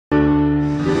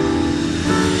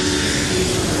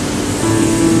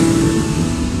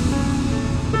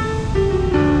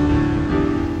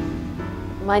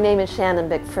My name is Shannon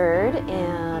Bickford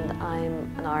and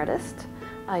I'm an artist.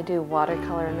 I do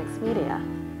watercolor and mixed media.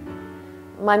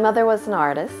 My mother was an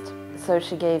artist, so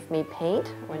she gave me paint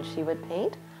when she would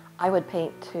paint. I would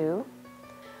paint too.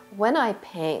 When I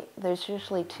paint, there's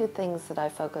usually two things that I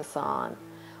focus on.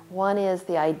 One is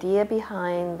the idea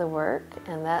behind the work,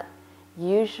 and that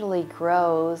usually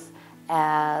grows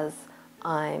as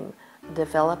I'm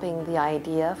developing the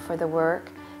idea for the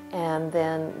work. And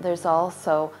then there's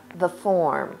also the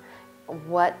form.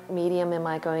 What medium am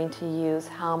I going to use?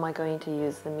 How am I going to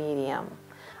use the medium?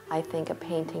 I think a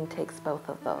painting takes both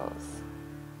of those.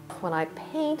 When I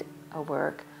paint a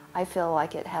work, I feel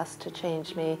like it has to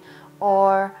change me,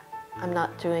 or I'm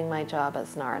not doing my job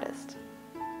as an artist.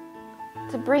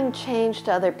 To bring change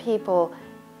to other people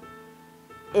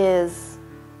is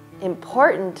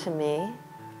important to me.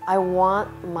 I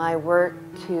want my work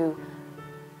to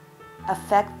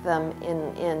affect them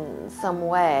in some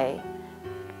way,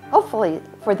 hopefully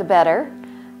for the better.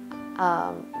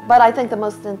 But I think the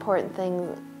most important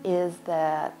thing is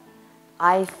that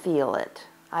I feel it.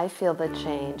 I feel the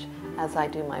change as I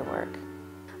do my work.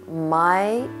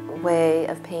 My way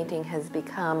of painting has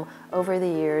become, over the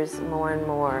years, more and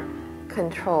more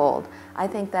controlled. I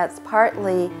think that's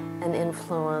partly an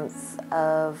influence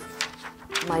of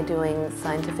my doing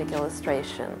scientific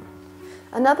illustration.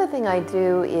 Another thing I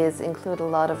do is include a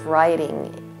lot of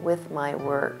writing with my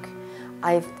work.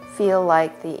 I feel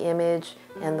like the image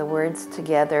and the words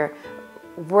together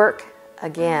work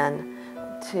again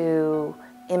to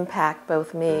impact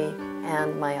both me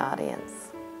and my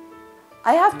audience.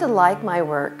 I have to like my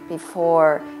work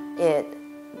before it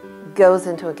goes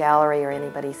into a gallery or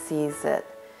anybody sees it.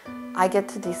 I get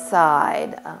to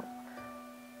decide.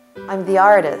 I'm the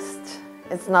artist.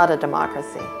 It's not a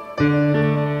democracy.